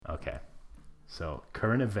So,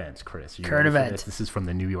 current events, Chris. Current events. This is from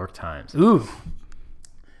the New York Times. Ooh.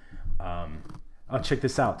 Check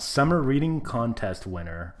this out. Summer Reading Contest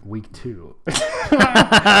winner, week 2.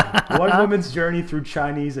 One woman's journey through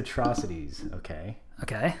Chinese atrocities. Okay.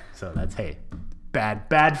 So that's,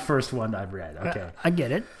 bad first one I've read. Okay. I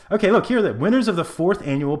get it. Okay, look, here are the winners of the 4th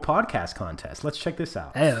annual podcast contest. Let's check this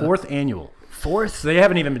out. 4th annual. 4th? So they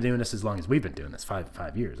haven't even been doing this as long as we've been doing this,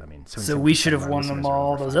 five years. I mean, so we should have won them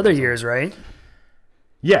all those other years, right?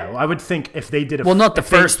 Yeah, well, I would think if they did not the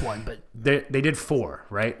first one, but they did 4,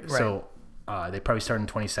 right? So they probably started in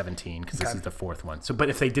 2017 because this is the 4th one. So, but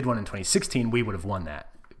if they did one in 2016, we would have won that.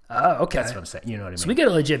 Oh, okay. That's what I'm saying. You know what I mean? So we get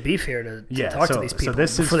a legit beef here to talk to these people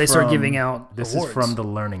before they start giving out This awards. is from the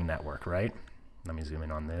Learning Network, right? Let me zoom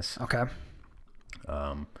in on this. Okay.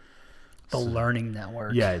 The Learning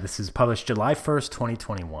Network. Yeah, this is published July 1st,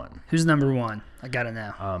 2021. Who's number 1? I got it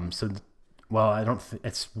now. I don't think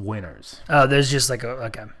it's winners. Oh, there's just like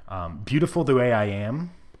okay. Beautiful the Way I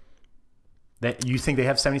Am. You think they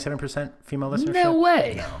have 77% female listenership? No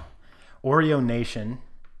way. No. Oreo Nation.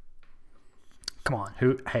 Come on.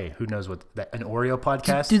 Who knows what an Oreo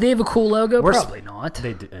podcast? Do they have a cool logo? Probably not.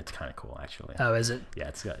 It's kind of cool, actually. Oh, is it? Yeah,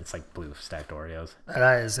 it's like blue stacked Oreos.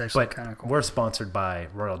 That is actually kind of cool. We're sponsored by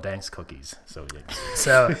Royal Danks Cookies, so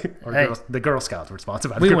the Girl Scouts. We're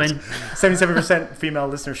sponsored by. We win. 77% female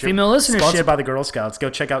listenership. Sponsored by the Girl Scouts. Go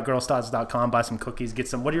check out girlscouts.com. Buy some cookies. Get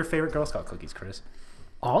some. What are your favorite Girl Scout cookies, Chris?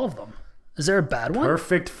 All of them. Is there a bad one?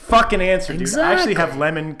 Perfect fucking answer, dude. Exactly. I actually have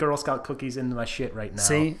lemon Girl Scout cookies in my shit right now.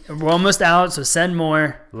 See, we're almost out, so send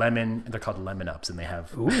more. Lemon, they're called Lemon Ups, and they have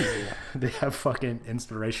fucking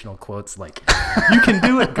inspirational quotes like, "You can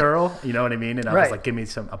do it, girl." You know what I mean? And I was like, "Give me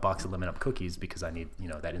a box of Lemon Up cookies because I need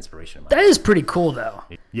that inspiration." In my life. Is pretty cool, though.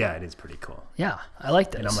 Yeah, it is pretty cool. Yeah, I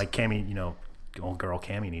like this. And I'm like, Cammy, old girl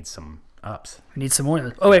Cammy needs some ups. We need some more of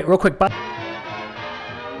this. Oh wait, real quick, bye.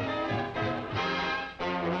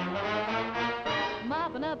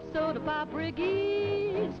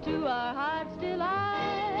 To our hearts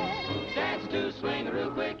delight. Dance to swing a real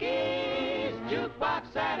quickies.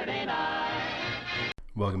 Jukebox Saturday night.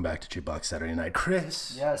 Welcome back to Jukebox Saturday Night,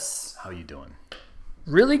 Chris. Yes. How you doing?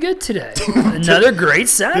 Really good today. Another great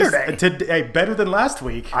Saturday. Better than last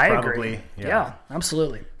week. I probably. Agree. Yeah,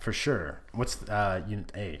 absolutely. For sure. What's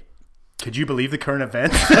could you believe the current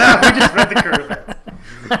events? We just read the current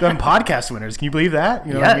events. Them podcast winners. Can you believe that?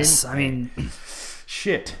 You know yes. What I mean?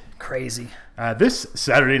 Shit. Crazy. This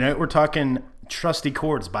Saturday night, we're talking Trusty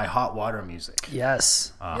Chords by Hot Water Music.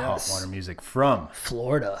 Yes. Hot Water Music from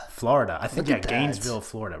Florida. I think, Gainesville,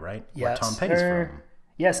 Florida, right? Yes. Where Tom Petty's from.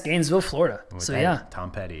 Yes, Gainesville, Florida.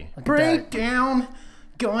 Tom Petty. Break down.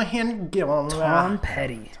 Go ahead and get on. Tom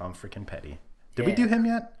Petty. Tom freaking Petty. Did we do him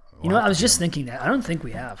yet? I was just thinking that. I don't think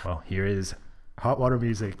we have. Well, here is Hot Water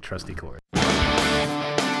Music, Trusty Chords.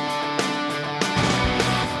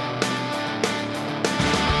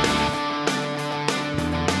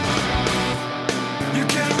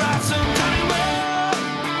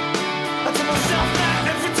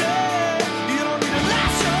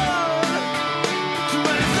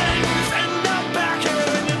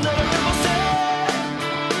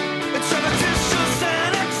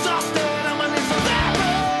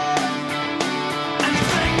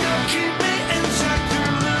 Keep me in check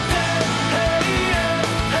through the day.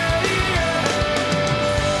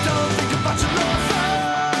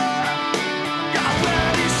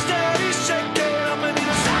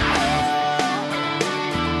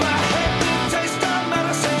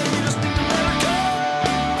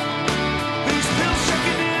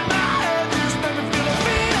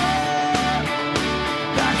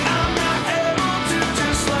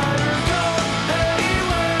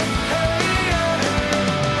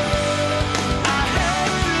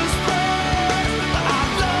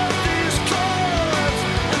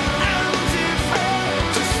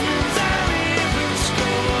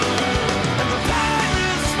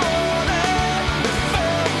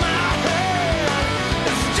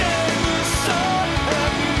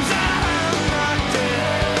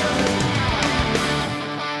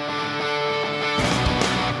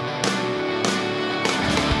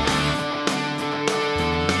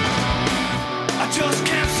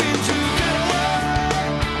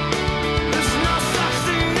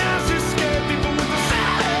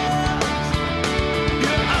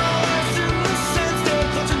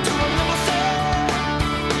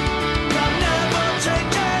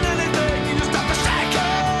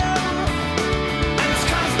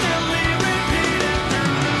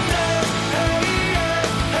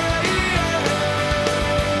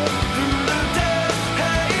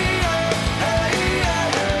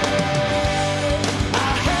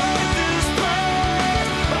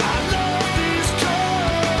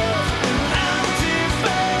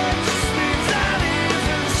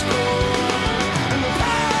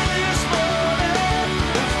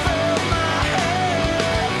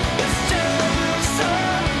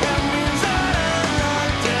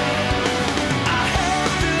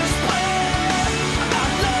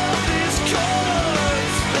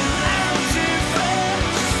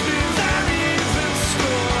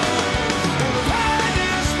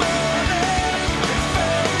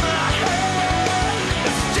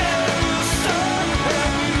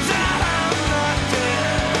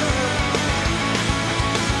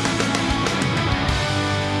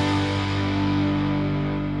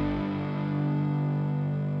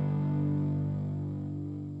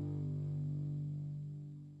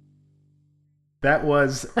 That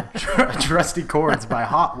was Trusty Chords by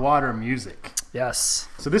Hot Water Music. Yes.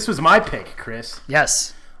 So this was my pick, Chris.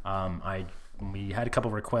 Yes. We had a couple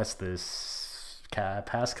requests this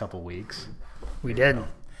past couple weeks. We did.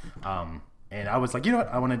 And I was like, you know what?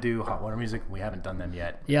 I want to do Hot Water Music. We haven't done them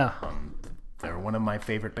yet. Yeah. They're one of my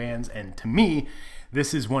favorite bands, and to me,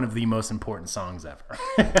 this is one of the most important songs ever.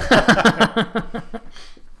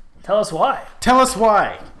 Tell us why. Tell us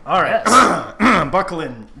why. All right. Yes. Buckle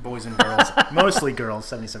in, boys and girls. Mostly girls,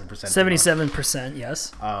 77%. 77%,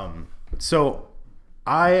 yes. So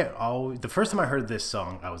the first time I heard this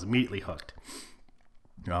song, I was immediately hooked.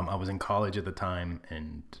 I was in college at the time,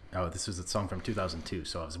 and this was a song from 2002,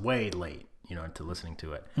 so I was way late, into listening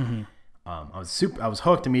to it. Mm-hmm. I was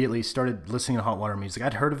hooked immediately. Started listening to Hot Water Music.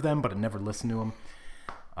 I'd heard of them, but I'd never listened to them.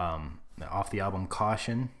 Off the album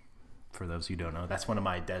Caution, for those who don't know, that's one of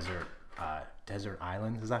my Desert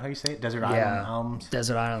Island. Is that how you say it? Desert Island albums.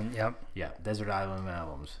 Desert Island. Yep. Yeah, Desert Island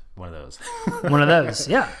albums. One of those. One of those.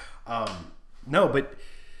 Yeah. No, but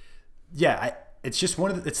yeah, it's just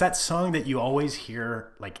it's that song that you always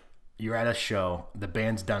hear, like you're at a show, the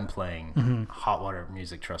band's done playing, Hot Water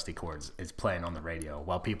Music, Trusty Chords is playing on the radio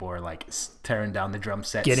while people are like tearing down the drum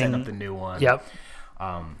set, setting up the new one. Yep.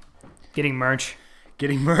 Getting merch.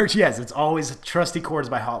 Yes, it's always Trusty Chords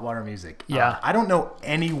by Hot Water Music. Yeah. I don't know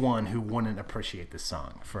anyone who wouldn't appreciate this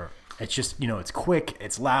song. It's just, it's quick,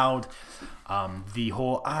 it's loud. The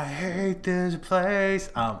whole I hate this place.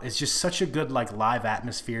 It's just such a good like live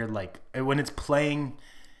atmosphere. Like when it's playing,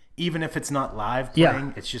 even if it's not live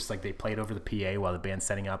playing, it's just like they play it over the PA while the band's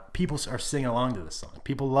setting up. People are singing along to this song.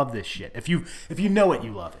 People love this shit. If you know it,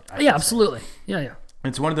 you love it. Yeah, absolutely. Yeah.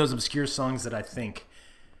 It's one of those obscure songs that I think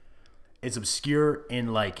is obscure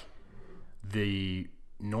in like the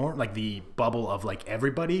bubble of like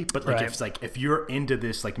everybody, but like if you're into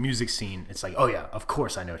this like music scene, it's like, oh yeah, of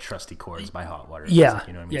course I know Trusty Chords by Hot Water. Yeah.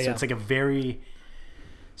 You know what I mean? So it's like a very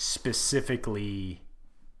specifically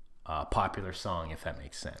popular song, if that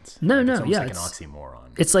makes sense. No, it's almost yeah, like an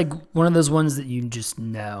oxymoron. It's like one of those ones that you just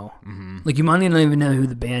know. Mm-hmm. Like you might not even know who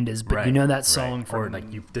the band is, but you know that song from. Or like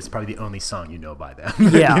this is probably the only song you know by them. Yeah,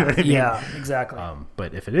 you know what I mean? Yeah, exactly.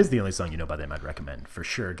 But if it is the only song you know by them, I'd recommend for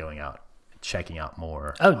sure going out, checking out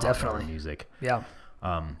more. Definitely music. Yeah.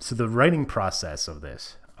 So the writing process of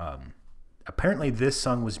this, apparently this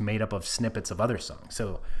song was made up of snippets of other songs.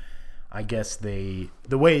 So I guess the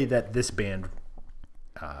way that this band,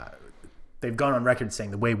 they've gone on record saying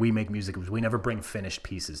the way we make music is we never bring finished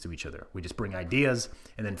pieces to each other. We just bring ideas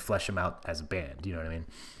and then flesh them out as a band. You know what I mean?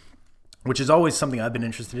 Which is always something I've been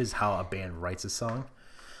interested in, is how a band writes a song,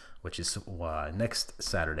 which is next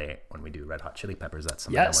Saturday when we do Red Hot Chili Peppers. That's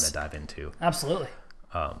something I want to dive into. Absolutely.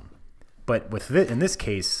 But with in this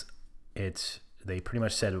case, they pretty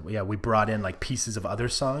much said, we brought in like pieces of other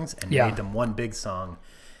songs and made them one big song.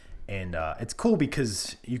 And it's cool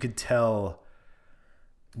because you could tell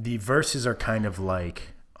the verses are kind of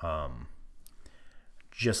like,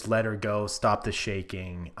 just let her go, stop the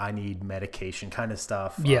shaking, I need medication kind of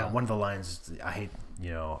stuff. One of the lines, I hate,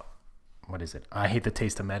 what is it? I hate the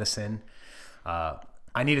taste of medicine.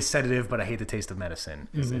 I need a sedative, but I hate the taste of medicine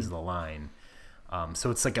is the line. So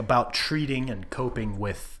it's like about treating and coping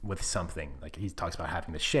with something. Like he talks about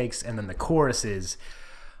having the shakes, and then the chorus is,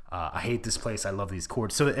 I hate this place, I love these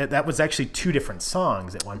chords. So that was actually two different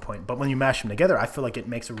songs at one point. But when you mash them together, I feel like it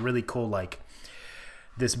makes a really cool, like,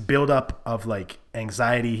 this buildup of, like,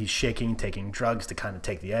 anxiety. He's shaking, taking drugs to kind of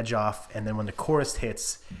take the edge off. And then when the chorus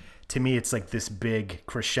hits, to me, it's like this big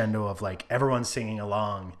crescendo of, like, everyone's singing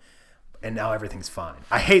along, and now everything's fine.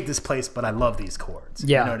 I hate this place, but I love these chords.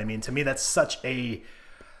 Yeah. You know what I mean? To me, that's such a,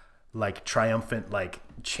 like, triumphant, like,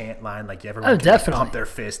 chant line. Like, everyone can like, pump their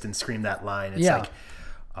fist and scream that line. It's like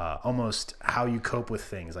almost how you cope with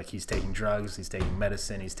things. Like, he's taking drugs, he's taking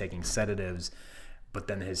medicine, he's taking sedatives, but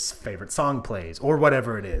then his favorite song plays, or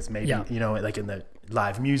whatever it is. Maybe, like in the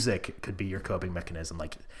live music, it could be your coping mechanism.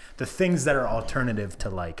 Like, the things that are alternative to,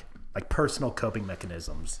 like personal coping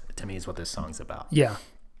mechanisms, to me, is what this song's about. Yeah.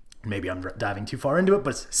 Maybe I'm diving too far into it,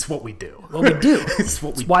 but it's what we do. What we do. It's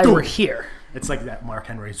what we do. Why we're here. It's like that Mark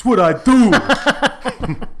Henry, it's what I do.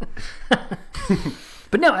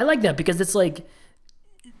 But no, I like that because it's like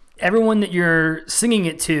everyone that you're singing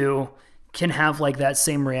it to can have like that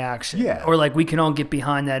same reaction. Yeah. Or like we can all get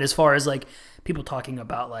behind that, as far as like people talking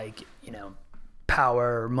about like,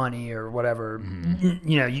 power or money or whatever. Mm-hmm.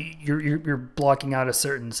 You're blocking out a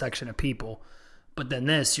certain section of people. But then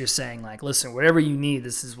you're saying like, listen, whatever you need,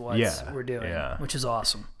 this is what we're doing, which is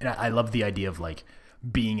awesome. And I love the idea of like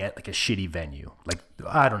being at like a shitty venue. Like,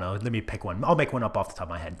 I don't know, let me pick one. I'll make one up off the top of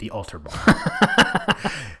my head. The Altar Bar.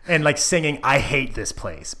 And like singing, I hate this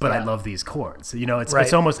place, but I love these chords. You know, it's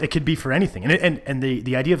almost, it could be for anything. And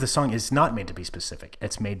the idea of the song is not made to be specific.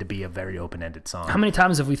 It's made to be a very open-ended song. How many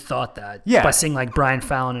times have we thought that? Yeah. By seeing like Brian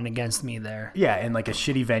Fallon and Against Me there. Yeah, in like a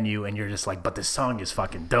shitty venue, and you're just like, but this song is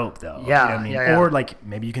fucking dope though. Yeah, you know what I mean? yeah. Or like,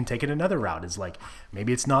 maybe you can take it another route. Is like,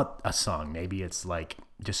 maybe it's not a song. Maybe it's like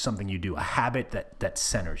just something you do, a habit that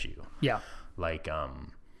centers you. Yeah. Like,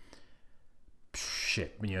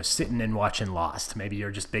 shit, you know, sitting and watching Lost. Maybe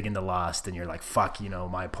you're just big into Lost and you're like, fuck, you know,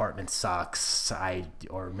 my apartment sucks.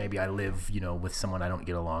 Or maybe I live, you know, with someone I don't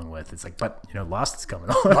get along with. It's like, but, you know, Lost is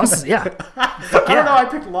coming on. Lost, yeah. I don't know, I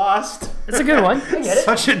picked Lost. It's a good one. I get it.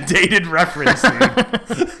 Such a dated reference,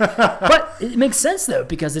 dude. But it makes sense, though,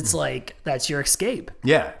 because it's like, that's your escape.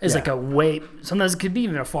 Yeah. It's like a way, sometimes it could be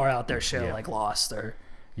even a far out there show like Lost or...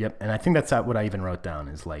 Yep, and I think that's what I even wrote down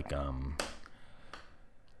is like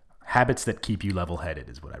habits that keep you level-headed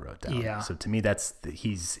is what I wrote down. Yeah. So to me,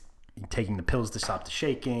 he's taking the pills to stop the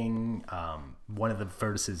shaking. One of the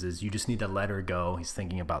verses is you just need to let her go. He's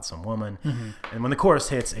thinking about some woman. Mm-hmm. And when the chorus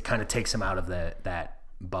hits, it kind of takes him out of that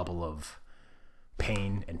bubble of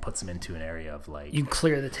pain and puts him into an area of like... You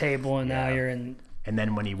clear the table and now you're in... And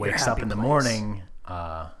then when he wakes up in the morning,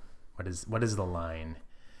 what is the line?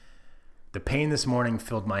 The pain this morning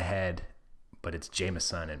filled my head, but it's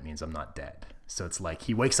Jameson. It means I'm not dead. So it's like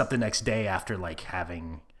he wakes up the next day after like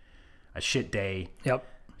having a shit day. Yep.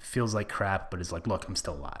 Feels like crap, but is like, look, I'm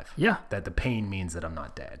still alive. Yeah. That the pain means that I'm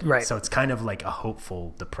not dead. Right. So it's kind of like a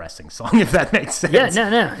hopeful, depressing song, if that makes sense. Yeah,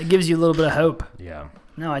 no. It gives you a little bit of hope. Yeah.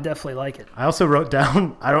 No, I definitely like it. I also wrote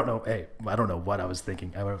down, I don't know what I was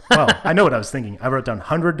thinking. I know what I was thinking. I wrote down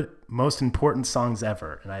 100 most important songs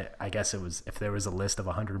ever. And I guess it was, if there was a list of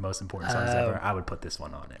 100 most important songs ever, I would put this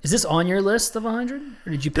one on it. Is this on your list of 100?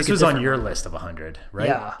 Or did you pick This was on your list of 100, right?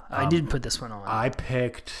 Yeah, I did put this one on. I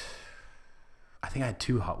think I had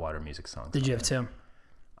 2 Hot Water music songs. Did you have 2?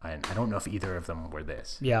 I don't know if either of them were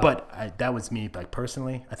this. Yeah. But that was me, like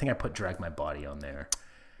personally. I think I put Drag My Body on there.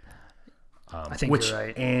 I think you're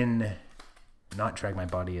right. In not Drag My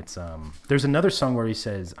Body, it's there's another song where he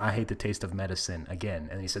says, I hate the taste of medicine again.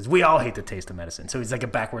 And he says, we all hate the taste of medicine. So it's like a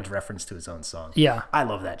backwards reference to his own song. Yeah. I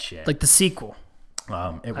love that shit. Like the sequel.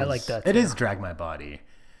 I like that. It is Drag My Body.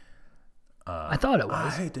 I thought it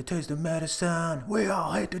was. I hate the taste of medicine. We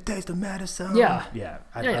all hate the taste of medicine. Yeah. Yeah.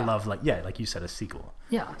 I love like you said, a sequel.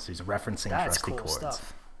 Yeah. So he's referencing That's trusty cool chords.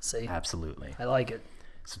 stuff. See? Absolutely. I like it.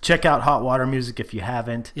 So check out Hot Water Music if you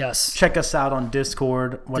haven't. Yes. Check us out on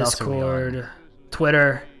Discord. What else are we on?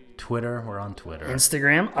 Twitter. We're on Twitter.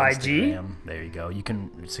 Instagram. IG. There you go. You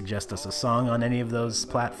can suggest us a song on any of those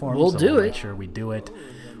platforms. We'll do it. Make sure we do it.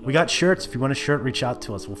 We got shirts. If you want a shirt, reach out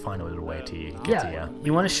to us. We'll find a way to get to you.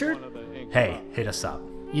 You want a shirt? Hey, hit us up.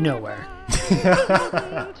 You know where.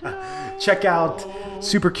 Check out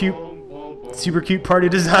Super Cute Party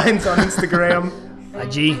Designs on Instagram.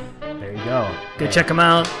 IG. There you go. Go check them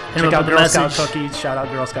out. Check out Girl Scout Cookies. Shout out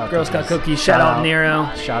Girl Scout Cookies. Shout out Nero.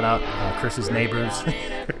 Shout out Chris's neighbors.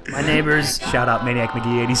 My neighbors. Shout out Maniac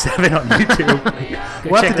McGee 87 on YouTube.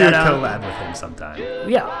 We'll have to do a collab with him sometime.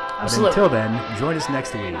 Yeah, absolutely. But until then, join us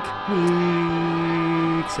next week.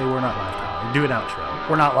 Say we're not live, pal. Do an outro.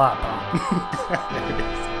 We're not live, pal.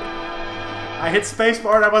 I hit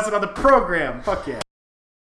spacebar and I wasn't on the program. Fuck yeah.